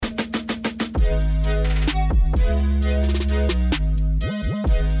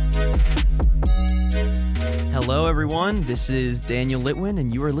everyone. This is Daniel Litwin,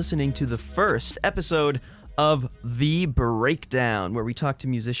 and you are listening to the first episode of The Breakdown, where we talk to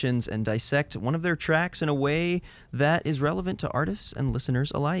musicians and dissect one of their tracks in a way that is relevant to artists and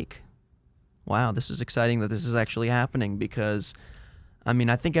listeners alike. Wow, this is exciting that this is actually happening because, I mean,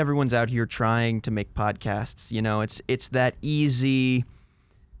 I think everyone's out here trying to make podcasts. You know, it's that easy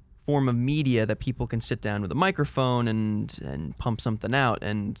form of media that people can sit down with a microphone and pump something out.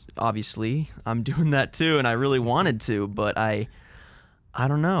 And obviously, I'm doing that too, and I really wanted to, but I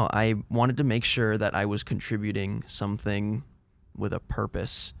don't know. I wanted to make sure that I was contributing something with a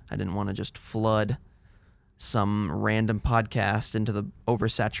purpose. I didn't want to just flood some random podcast into the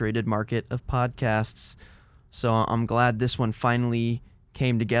oversaturated market of podcasts. So I'm glad this one finally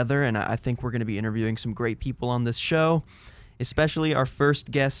came together, and I think we're going to be interviewing some great people on this show, especially our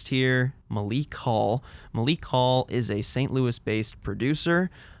first guest here, Mahlik Hall. Mahlik Hall is a St. Louis-based producer.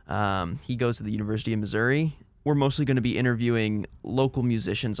 He goes to the University of Missouri. We're mostly going to be interviewing local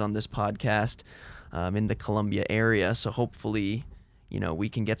musicians on this podcast in the Columbia area, so hopefully, you know, we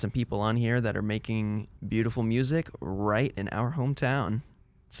can get some people on here that are making beautiful music right in our hometown.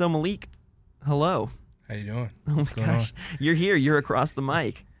 So Mahlik, hello. How you doing? Oh my gosh, you're here. You're across the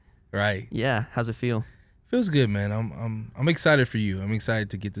mic. Right. Yeah. How's it feel? Feels good, man. I'm excited for you. I'm excited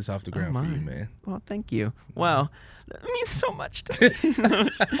to get this off the ground for you, man. Well, thank you. Wow, that means so much to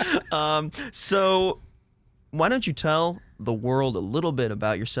me. So why don't you tell the world a little bit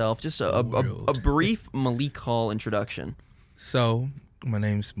about yourself? Just a brief Mahlik Hall introduction. So, my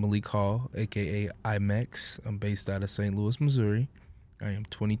name's Mahlik Hall, a.k.a. IMAX. I'm based out of St. Louis, Missouri. I am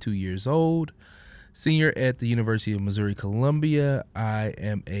 22 years old, senior at the University of Missouri, Columbia. I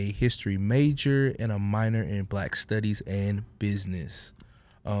am a history major and a minor in Black Studies and business.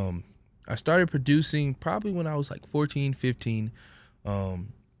 I started producing probably when I was like 14, 15,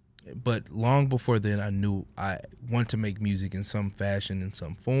 but long before then I knew I wanted to make music in some fashion, in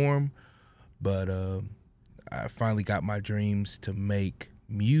some form, but I finally got my dreams to make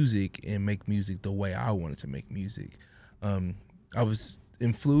music and make music the way I wanted to make music. I was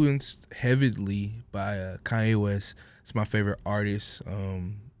influenced heavily by Kanye West. It's my favorite artist.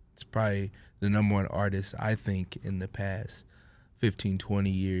 It's probably the number one artist, I think, in the past 15, 20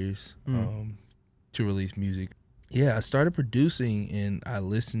 years to release music. Yeah, I started producing, and I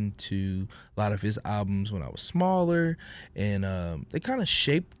listened to a lot of his albums when I was smaller, and they kind of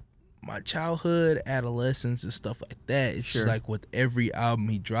shaped my childhood, adolescence, and stuff like that. It's just like with every album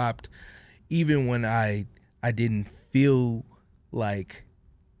he dropped, even when I didn't feel like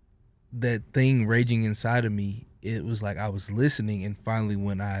that thing raging inside of me, it was like I was listening, and finally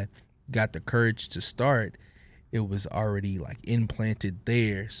when I got the courage to start, it was already like implanted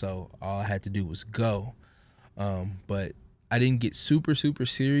there, so all I had to do was go. But I didn't get super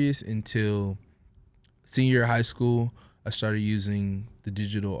serious until senior year of high school. I started using the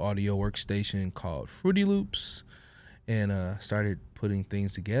digital audio workstation called Fruity Loops, and started putting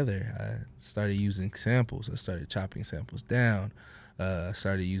things together. I started using samples. I started chopping samples down. I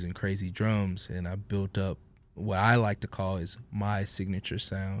started using crazy drums, and I built up what I like to call is my signature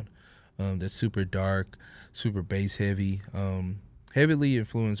sound. That's super dark, super bass heavy, heavily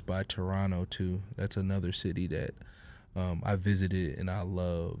influenced by Toronto too. That's another city that I visited and I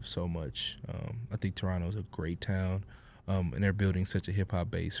love so much. I think Toronto's a great town. And they're building such a hip-hop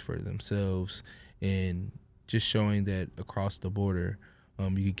base for themselves, and just showing that across the border, you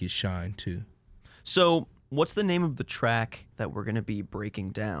can get shine too. So what's the name of the track that we're going to be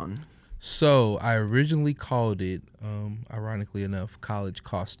breaking down? So I originally called it, ironically enough, College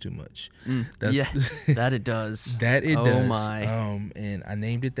Costs Too Much. That it does. That it does. Oh my. And I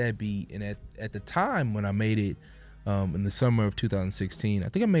named it that beat, and at the time when I made it, in the summer of 2016, I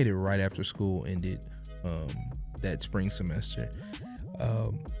think I made it right after school ended, that spring semester.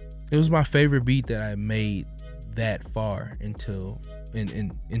 It was my favorite beat that I made that far into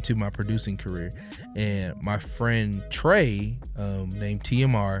my producing career. And my friend Trey, named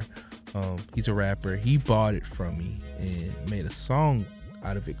TMR, he's a rapper, he bought it from me and made a song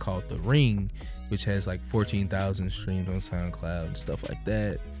out of it called The Ring, which has like 14,000 streams on SoundCloud and stuff like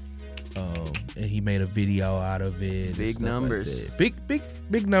that. And he made a video out of it. Big numbers. Like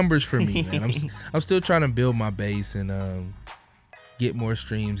big numbers for me, man. I'm still trying to build my base and get more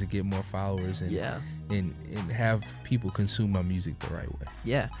streams and get more followers and have people consume my music the right way.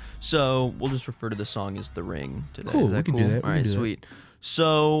 Yeah. So we'll just refer to the song as The Ring today. Cool. Is that we can cool? do that. All right, sweet.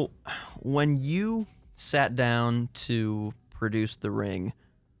 So when you sat down to produce The Ring,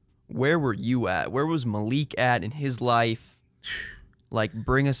 where were you at? Where was Mahlik at in his life? Like,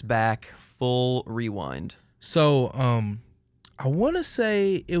 bring us back, full rewind. So, I want to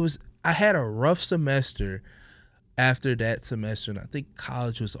say I had a rough semester after that semester, and I think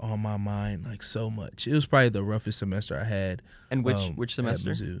college was on my mind like so much. It was probably the roughest semester I had. And which at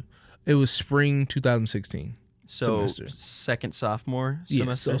semester? Mizzou. It was spring 2016 So semester. second sophomore Yeah,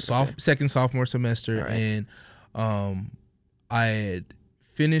 semester? so Okay. second sophomore semester, All right. and I had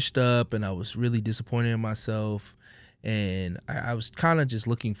finished up, and I was really disappointed in myself, and I was kind of just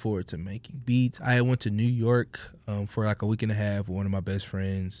looking forward to making beats. I went to New York for like a week and a half with one of my best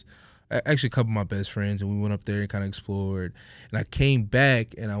friends, actually a couple of my best friends, and we went up there and kind of explored. And I came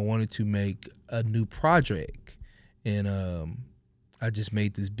back, and I wanted to make a new project, and I just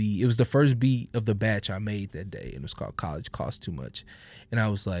made this beat. It was the first beat of the batch I made that day, and it was called College Costs Too Much. And I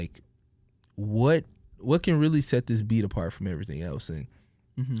was like, what can really set this beat apart from everything else? And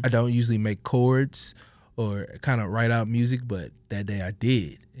I don't usually make chords or kind of write out music, but that day I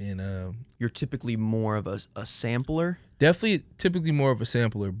did. And You're typically more of a sampler? definitely typically more of a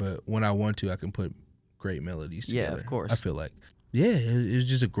sampler, but when I want to, I can put great melodies together. Yeah, of course. I feel like. Yeah, it was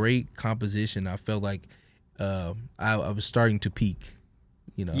just a great composition. I felt like I was starting to peak,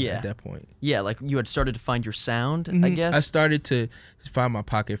 at that point. Yeah, like you had started to find your sound, I guess. I started to find my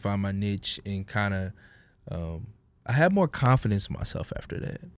pocket, find my niche, and kind of I had more confidence in myself after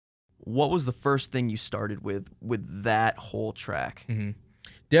that. What was the first thing you started with that whole track?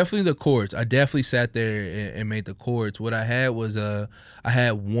 Definitely the chords. I definitely sat there and made the chords. What I had was I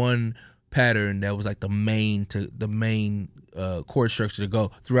had one pattern that was like the main chord structure to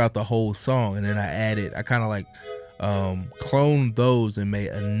go throughout the whole song, and then I kind of like cloned those and made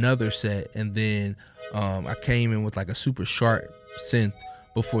another set, and then I came in with like a super sharp synth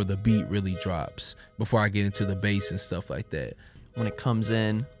before the beat really drops, before I get into the bass and stuff like that. When it comes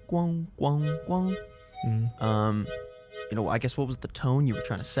in, guang, guang, guang. I guess what was the tone you were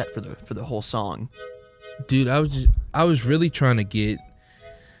trying to set for the whole song? Dude, I was really trying to get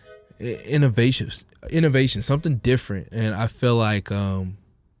innovation, something different, and I feel like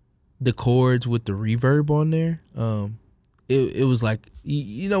the chords with the reverb on there, it was like, with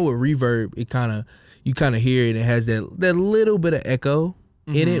reverb, you kind of hear it. It has that little bit of echo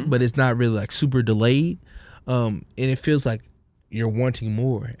in it, but it's not really like super delayed, and it feels like you're wanting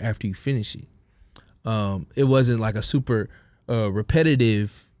more after you finish it. It wasn't like a super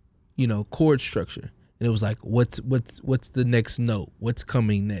repetitive, chord structure, and it was like, what's the next note? What's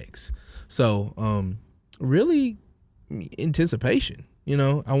coming next? So, really, anticipation.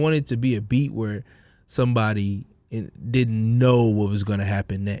 I wanted it to be a beat where somebody didn't know what was going to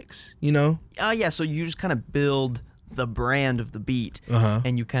happen next. Yeah. So you just kind of build the brand of the beat,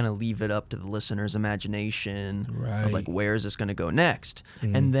 and you kind of leave it up to the listener's imagination of like, where is this going to go next?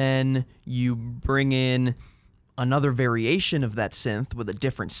 And then you bring in another variation of that synth with a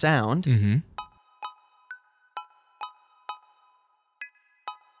different sound.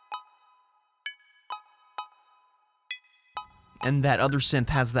 And that other synth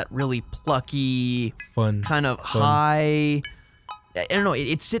has that really plucky, fun, kind of high. I don't know.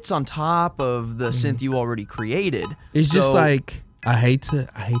 It sits on top of the synth you already created. It's just like, I hate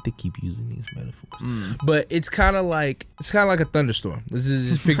to keep using these metaphors, but it's kind of like a thunderstorm. This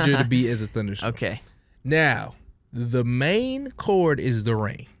is just picture the beat as a thunderstorm. Okay. Now, the main chord is the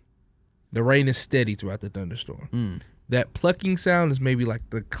rain. The rain is steady throughout the thunderstorm. That plucking sound is maybe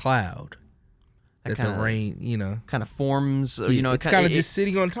like the cloud. That the rain, kind of forms. It's kind of just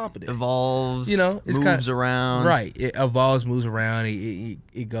sitting on top of it. Evolves. It's moves around. Right. It evolves, moves around.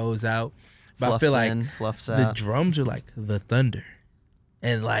 It goes out. But I feel like fluffs the out. drums are like the thunder,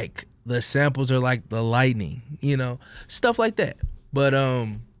 and like the samples are like the lightning. Stuff like that. But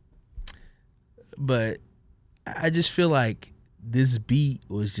I just feel like this beat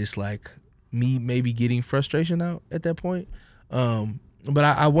was just like me maybe getting frustration out at that point. But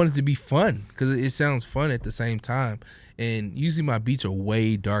I want it to be fun because it sounds fun at the same time. And usually my beats are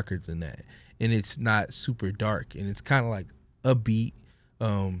way darker than that. And it's not super dark. And it's kind of like upbeat.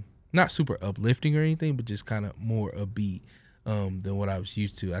 Not super uplifting or anything, but just kind of more upbeat than what I was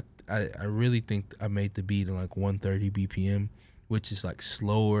used to. I really think I made the beat in like 130 BPM, which is like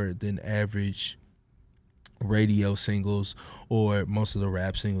slower than average radio singles or most of the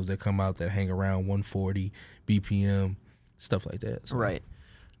rap singles that come out that hang around 140 BPM. Stuff like that. So. Right.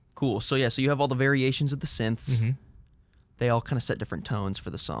 Cool. So you have all the variations of the synths. They all kind of set different tones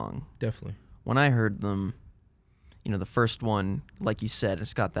for the song. Definitely. When I heard them, the first one, like you said,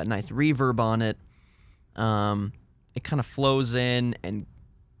 it's got that nice reverb on it. It kind of flows in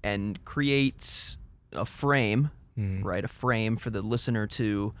and creates a frame, right? A frame for the listener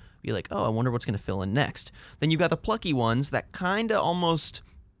to be like, oh, I wonder what's going to fill in next. Then you've got the plucky ones that kind of almost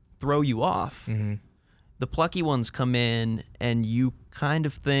throw you off. The plucky ones come in and you kind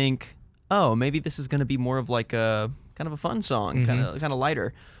of think, oh, maybe this is going to be more of like a kind of a fun song, kind of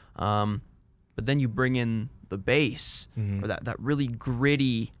lighter. But then you bring in the bass or that really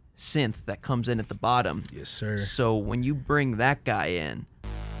gritty synth that comes in at the bottom. Yes, sir. So when you bring that guy in,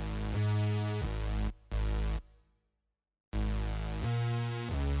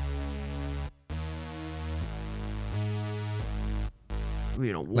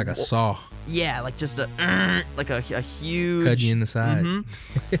 you know, like a saw. Yeah, like just a huge Cut you in the side.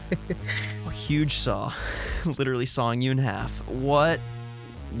 A huge saw, literally sawing you in half. What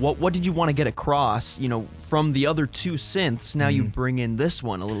did you want to get across? You know, from the other two synths, now you bring in this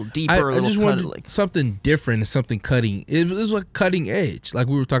one a little deeper, I just wanted something different and something cutting. It was like cutting edge, like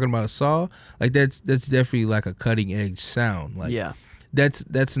we were talking about a saw. Like that's definitely like a cutting edge sound. Like yeah,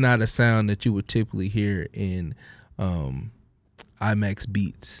 that's not a sound that you would typically hear in IMAX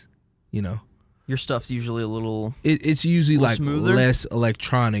beats. You know, your stuff's usually a little. It's usually like smoother? less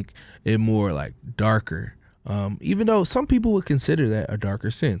electronic and more like darker. Even though some people would consider that a darker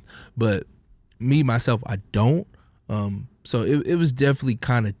synth, but me myself, I don't. So it was definitely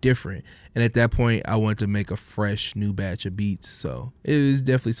kind of different. And at that point, I wanted to make a fresh new batch of beats. So it was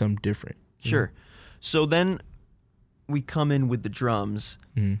definitely something different. Sure. So then we come in with the drums.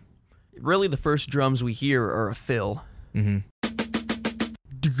 Really, the first drums we hear are a fill.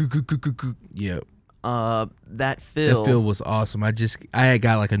 Yep. That fill. That fill was awesome. I had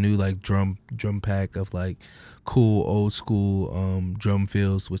got like a new like drum pack of like cool old school drum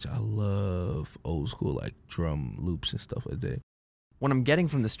fills, which I love old school like drum loops and stuff like that. What I'm getting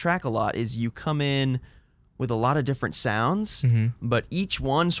from this track a lot is you come in with a lot of different sounds, but each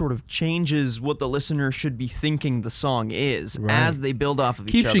one sort of changes what the listener should be thinking the song is as they build off of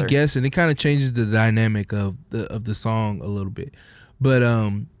each other. Keeps you guessing. It kind of changes the dynamic of the song a little bit. But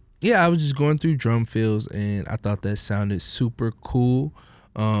yeah, I was just going through drum fills and I thought that sounded super cool.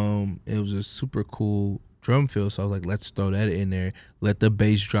 It was a super cool drum fill, so I was like, let's throw that in there. Let the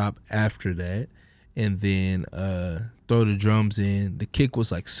bass drop after that, and then throw the drums in. The kick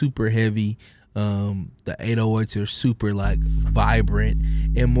was like super heavy. The 808s are super like vibrant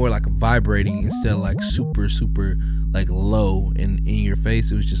and more like vibrating instead of like super like low and in your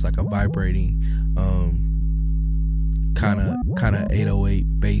face. It was just like a vibrating kind of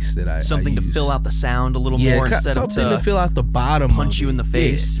 808 bass that I something to fill out the sound a little more instead of something to fill out the bottom, punch you in the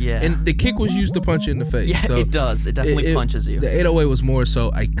face. Yeah. And the kick was used to punch you in the face. Yeah, so it does. It definitely punches you. The 808 was more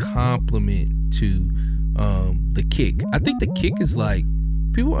so a compliment to the kick. I think the kick is like,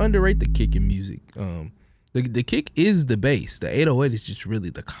 people underrate the kick in music. The kick is the bass. The 808 is just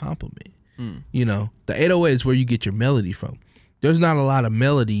really the compliment. You know, the 808 is where you get your melody from. There's not a lot of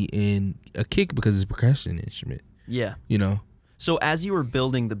melody in a kick because it's a percussion instrument. Yeah. You know. So as you were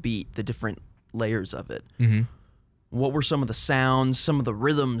building the beat, the different layers of it, what were some of the sounds, some of the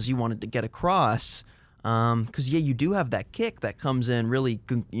rhythms you wanted to get across? Because you do have that kick that comes in really,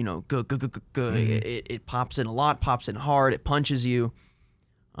 you know, it pops in a lot, pops in hard, it punches you.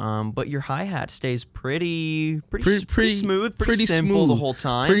 But your hi-hat stays pretty smooth, pretty simple the whole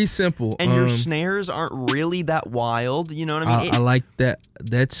time. Pretty simple. And your snares aren't really that wild, you know what I mean? I like that.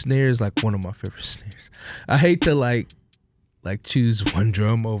 That snare is like one of my favorite snares. I hate to like choose one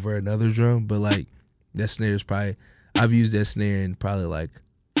drum over another drum, but like that snare is probably, I've used that snare in probably like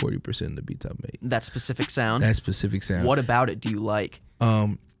 40% of the beats I've made. That specific sound? That specific sound. What about it do you like?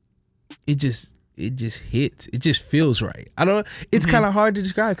 It just hits. It just feels right. I don't. It's kind of hard to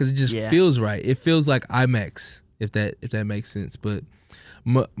describe because it just feels right. It feels like IMAX, if that makes sense. But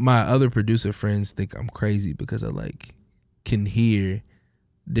my other producer friends think I'm crazy because I like can hear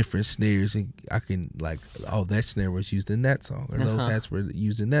different snares and I can like, oh, that snare was used in that song, or those hats were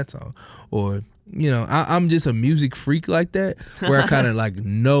used in that song, or you know, I'm just a music freak like that where I kind of like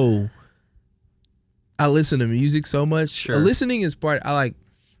know. I listen to music so much. Sure. Listening is part. I like.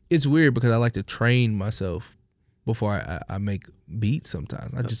 It's weird because I like to train myself before I make beats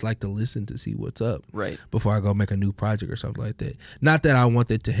sometimes. I just like to listen to see what's up before I go make a new project or something like that. Not that I want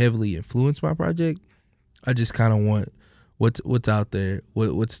that to heavily influence my project. I just kind of want what's out there,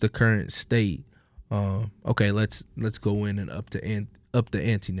 what's the current state. Okay, let's go in and up the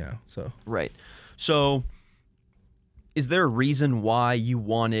ante now. So right. So is there a reason why you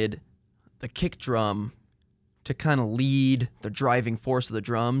wanted the kick drum to kind of lead the driving force of the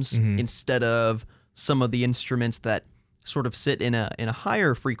drums instead of some of the instruments that sort of sit in a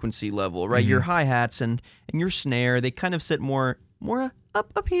higher frequency level, right? Your hi-hats and your snare, they kind of sit more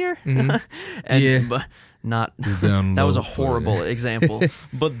up here. And but not that was a horrible example.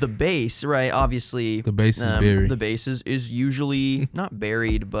 But the bass, right? Obviously the bass is buried. The bass is usually not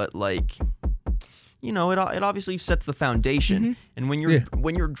buried, but like it obviously sets the foundation. And when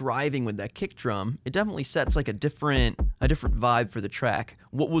you're driving with that kick drum, it definitely sets like a different vibe for the track.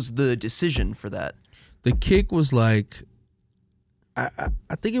 What was the decision for that? The kick was like, I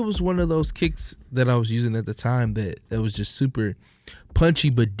think it was one of those kicks that I was using at the time that was just super punchy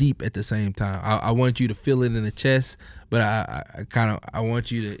but deep at the same time. I want you to feel it in the chest, but I want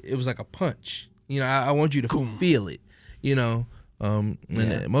you to. It was like a punch. I want you to feel it. And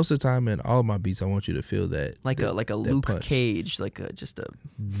most of the time in all of my beats, I want you to feel that like a Luke punch. Cage, just a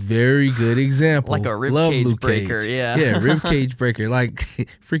very good example. Like a rib Love cage Luke breaker, Cage. yeah. Rib cage breaker, like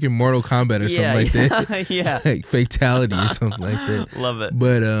freaking Mortal Kombat or something like that. Yeah, like Fatality or something like that. Love it.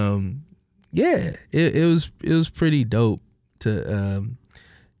 But it was pretty dope to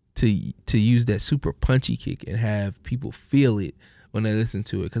use that super punchy kick and have people feel it when they listen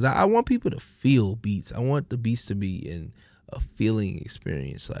to it, because I want people to feel beats. I want the beats to be in a feeling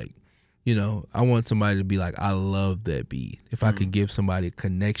experience. Like, I want somebody to be like, I love that beat. If I could give somebody a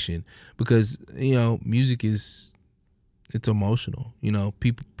connection, because music it's emotional.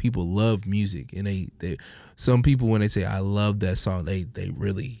 People love music, and they some people, when they say I love that song, they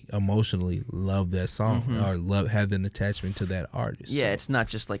really emotionally love that song or have an attachment to that artist. Yeah, so it's not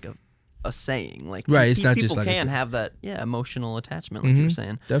just like a saying. Like, right, it's not just like people can have that emotional attachment, like you were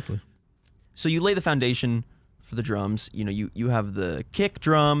saying. Definitely. So you lay the foundation for the drums. You have the kick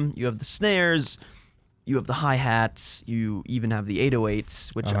drum, you have the snares, you have the hi-hats, you even have the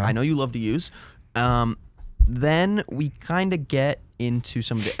 808s, which I know you love to use. Then we kind of get into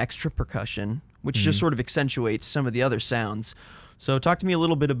some of the extra percussion, which just sort of accentuates some of the other sounds. So talk to me a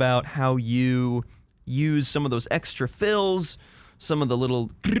little bit about how you use some of those extra fills, some of the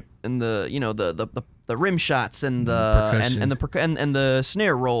little and the rim shots and and the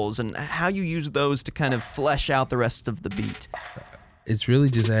snare rolls, and how you use those to kind of flesh out the rest of the beat. It's really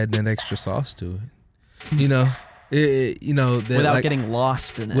just adding that extra sauce to it. Without getting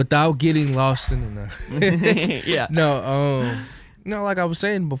lost in it. Without getting lost in it. Yeah. No, like I was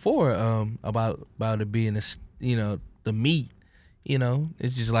saying before, about it being the meat.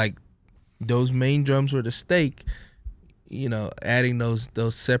 It's just like those main drums were the steak. Adding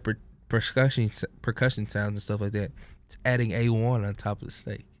those separate percussion sounds and stuff like that. It's adding A1 on top of the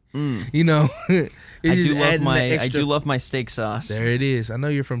steak. I do love my steak sauce. There it is. I know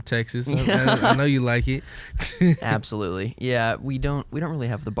you're from Texas. I know you like it. Absolutely. Yeah, we don't really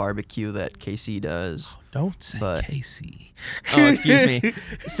have the barbecue that KC does. Oh, don't say KC. Oh, excuse me.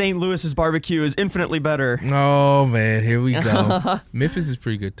 St. Louis's barbecue is infinitely better. Oh man, here we go. Memphis is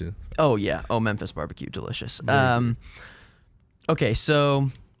pretty good too. Oh yeah. Oh, Memphis barbecue, delicious. Okay, so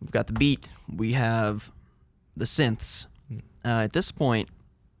we've got the beat. We have the synths. At this point,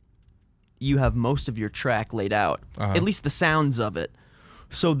 you have most of your track laid out, at least the sounds of it.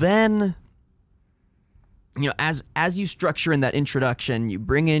 So then, as you structure in that introduction, you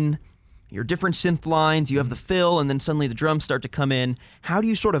bring in your different synth lines, you have the fill, and then suddenly the drums start to come in. How do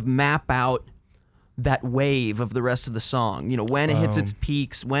you sort of map out that wave of the rest of the song? When it hits its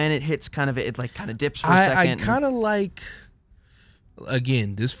peaks, when it hits kind of dips for a second. I kind of like,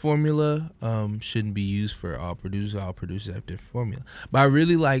 again, this formula shouldn't be used for all producers. All producers have different formula. But I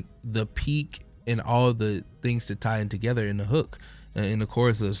really like the peak and all the things to tie in together in the hook, in the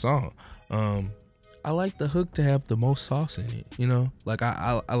chorus of the song. I like the hook to have the most sauce in it, Like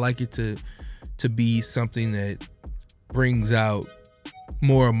I like it to be something that brings out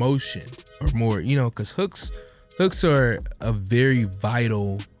more emotion or more, because hooks are a very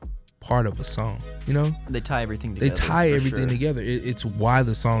vital part of a song, They tie everything together. They tie everything together. It's why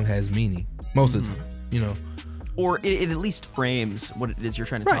the song has meaning most of the time, Or it at least frames what it is you're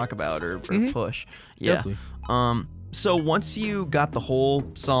trying to talk about or push. Yeah. Definitely. So once you got the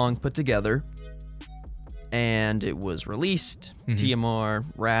whole song put together and it was released, TMR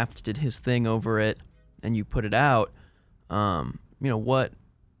rapped, did his thing over it, and you put it out,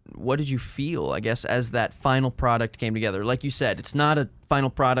 what did you feel, I guess, as that final product came together? Like you said, it's not a final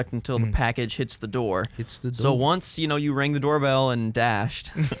product until the package hits the door. So once, you rang the doorbell and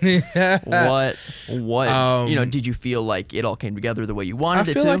dashed, what did you feel like it all came together the way you wanted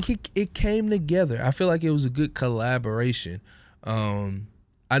it to? I feel like it came together. I feel like it was a good collaboration.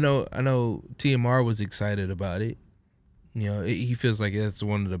 I know TMR was excited about it. He feels like it's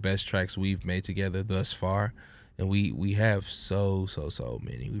one of the best tracks we've made together thus far. And we have so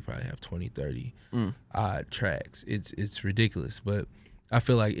many. We probably have 20, 30 odd tracks. It's ridiculous. But I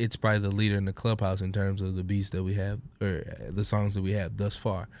feel like it's probably the leader in the clubhouse in terms of the beats that we have, or the songs that we have thus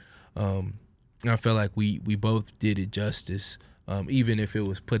far. And I feel like we both did it justice, even if it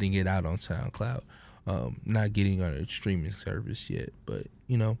was putting it out on SoundCloud, not getting on a streaming service yet. But,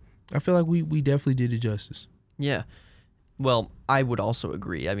 I feel like we definitely did it justice. Yeah. Well, I would also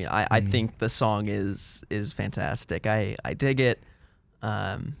agree. I mean, I think the song is fantastic. I dig it.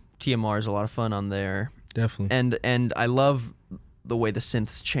 TMR is a lot of fun on there. Definitely. And I love the way the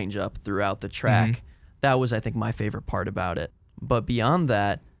synths change up throughout the track. That was, I think, my favorite part about it. But beyond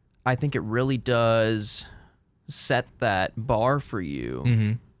that, I think it really does set that bar for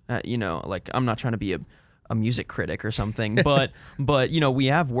you. You know, like, I'm not trying to be a music critic or something, but you know, we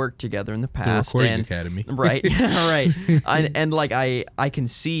have worked together in the past. The Recording Academy. Right. Right. And like, I can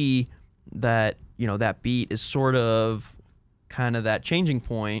see that, you know, that beat is sort of kind of that changing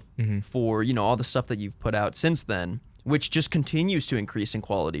point for, you know, all the stuff that you've put out since then, which just continues to increase in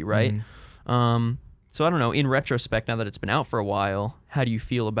quality, right? So I don't know, in retrospect, now that it's been out for a while, how do you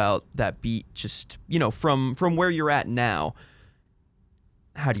feel about that beat just, you know, from where you're at now?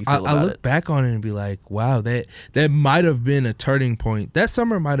 How do you feel about it? I look back on it and be like, wow, that might have been a turning point. That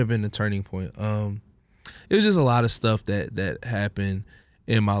summer might have been a turning point. It was just a lot of stuff that happened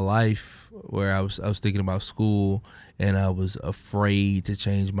in my life where I was thinking about school and I was afraid to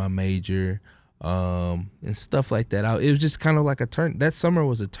change my major and stuff like that. It was just kind of like a turn. That summer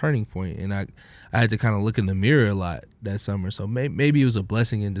was a turning point, and I had to kind of look in the mirror a lot that summer. So maybe it was a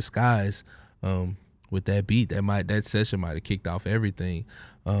blessing in disguise. With that beat, that session might have kicked off everything,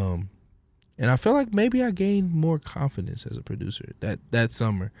 and I feel like maybe I gained more confidence as a producer that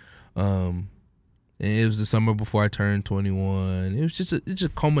summer. And it was the summer before I turned 21. It was just a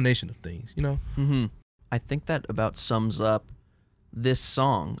culmination of things, you know. I think that about sums up this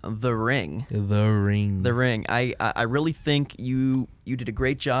song, The Ring. The Ring. I really think you did a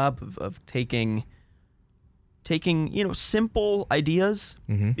great job of taking, you know, simple ideas,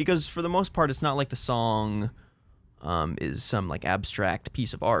 because for the most part, it's not like the song is some like abstract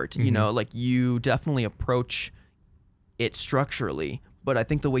piece of art. You know, like, you definitely approach it structurally, but I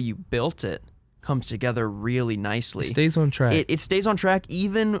think the way you built it comes together really nicely. It stays on track. It stays on track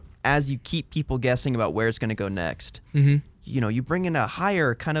even as you keep people guessing about where it's going to go next. You know, you bring in a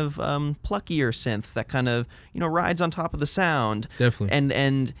higher, kind of pluckier synth that kind of, you know, rides on top of the sound.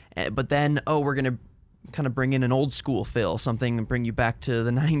 Definitely. But then, we're going to kind of bring in an old school fill, something and bring you back to the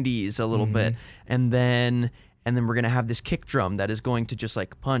 90s a little bit. And then we're going to have this kick drum that is going to just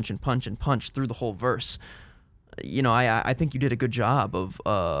like punch and punch and punch through the whole verse. You know, I think you did a good job of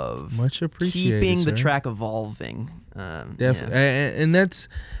much appreciated, keeping the sir. track evolving. Definitely. And that's,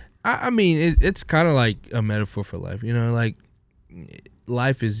 I mean, it's kind of like a metaphor for life, you know, like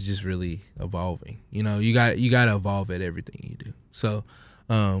life is just really evolving. You know, you got to evolve at everything you do. So,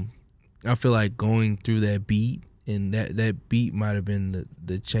 I feel like going through that beat, and that beat might have been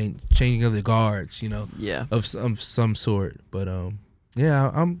the changing of the guards, you know, of some sort. But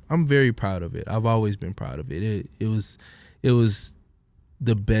yeah, I'm very proud of it. I've always been proud of it. It was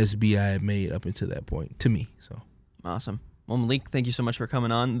the best beat I had made up until that point to me. So awesome. Well, Mahlik, thank you so much for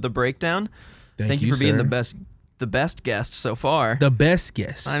coming on The Breakdown. Thank you for being sir. the best guest so far. The best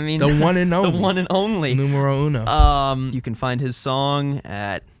guest. I mean, the one and only. The one and only. Numero uno. You can find his song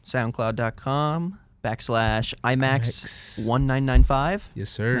at soundcloud.com/IMAX 1995. Yes,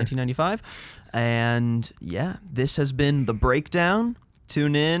 sir. 1995. And yeah, this has been The Breakdown.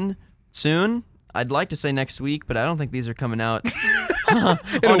 Tune in soon. I'd like to say next week, but I don't think these are coming out on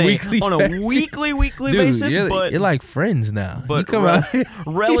a weekly Dude, basis. You're like friends now. But you come out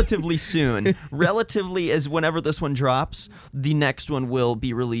relatively soon. Relatively, as whenever this one drops, the next one will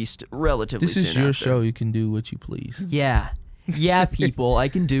be released relatively soon. This is your after. show. You can do what you please. Yeah, people, I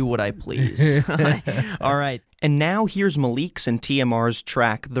can do what I please. All right. And now here's Mahlik's and TMR's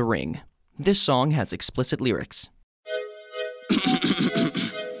track, The Ring. This song has explicit lyrics.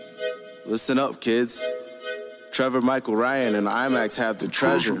 Listen up, kids. Trevor, Michael, Ryan, and IMAX have the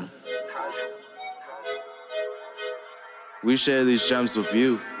treasure. We share these gems with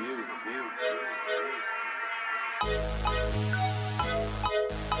you.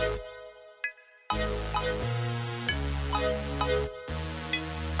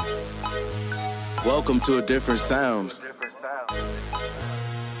 Welcome to a different sound.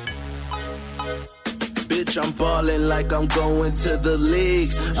 Bitch, I'm ballin' like I'm going to the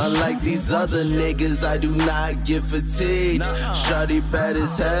league. Unlike these other niggas, I do not get fatigued. Shawty bad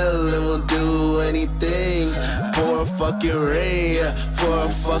as hell and will do anything for a fucking ring, yeah, for a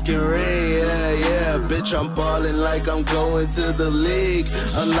fucking ring, yeah. Bitch, I'm ballin' like I'm going to the league.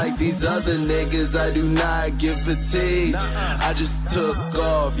 Unlike these other niggas, I do not get fatigued. I just took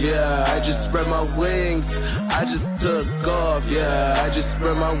off, yeah, I just spread my wings. I just took off, yeah, I just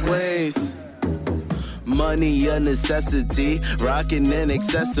spread my wings. Money a necessity, rocking an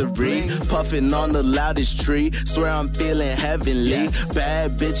accessory, puffing on the loudest tree, swear I'm feeling heavenly.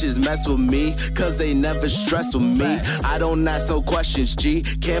 Bad bitches mess with me, cause they never stress with me. I don't ask no questions, G,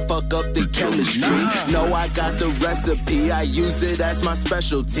 can't fuck up the chemistry. No, I got the recipe, I use it as my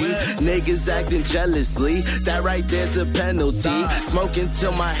specialty. Niggas acting jealously, that right there's a penalty. Smoking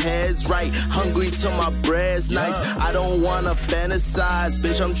till my head's right, hungry till my bread's nice. I don't wanna fantasize,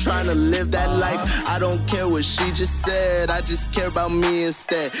 bitch, I'm trying to live that life. I don't care what she just said, I just care about me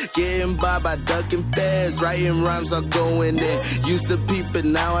instead. Getting by ducking feds, writing rhymes, I'm going in. Used to peep it,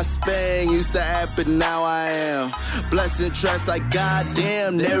 now I spang. Used to app it, now I am. Blessing trust like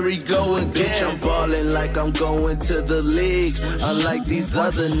goddamn, there we go again. Bitch, I'm ballin' like I'm going to the league. Unlike these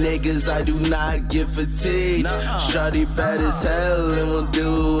other niggas, I do not get fatigued. Shawty bad as hell and will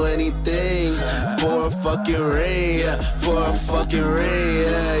do anything for a fucking ring, yeah. For a fucking ring,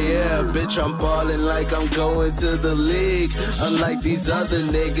 yeah, yeah. Bitch, I'm ballin' like I'm going to the league. Unlike these other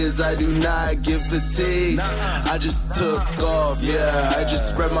niggas, I do not get fatigued. I just took off, yeah. I just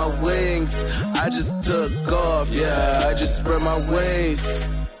spread my wings. I just took off, yeah. I just spread my wings.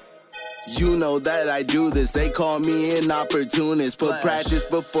 You know that I do this, they call me an opportunist. Put practice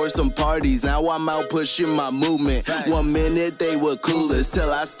before some parties, now I'm out pushing my movement. 1 minute they were coolest, till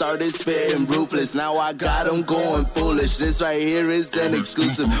I started spitting ruthless. Now I got them going foolish, this right here is an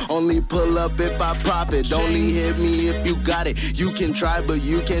exclusive. Only pull up if I profit, only hit me if you got it. You can try but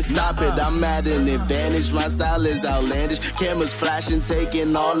you can't stop it, I'm at an advantage. My style is outlandish, cameras flashing,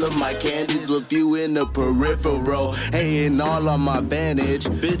 taking all of my candids. With you in the peripheral, hating all on my vantage.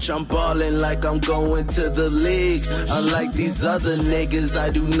 Bitch, I'm ballin' like I'm going to the league. Unlike these other niggas, I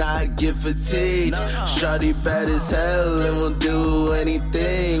do not get fatigued. Shawty bad as hell and will do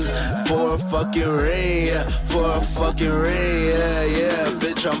anything for a fucking ring, yeah. For a fucking ring, yeah, yeah.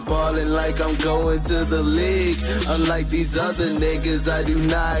 Bitch, I'm ballin' like I'm going to the league. Unlike these other niggas, I do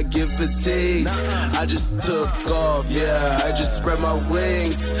not get fatigued. I just took off, yeah. I just spread my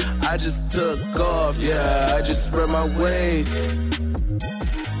wings. I just took off, yeah. I just spread my wings.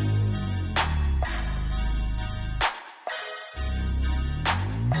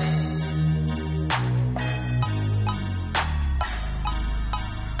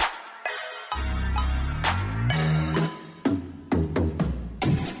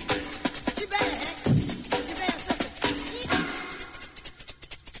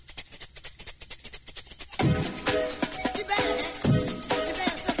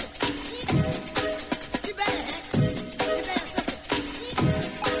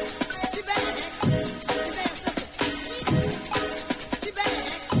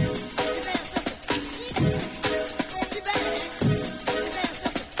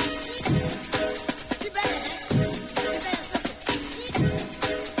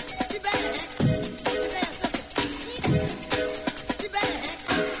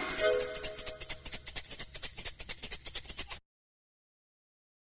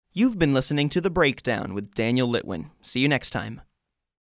 You've been listening to The Breakdown with Daniel Litwin. See you next time.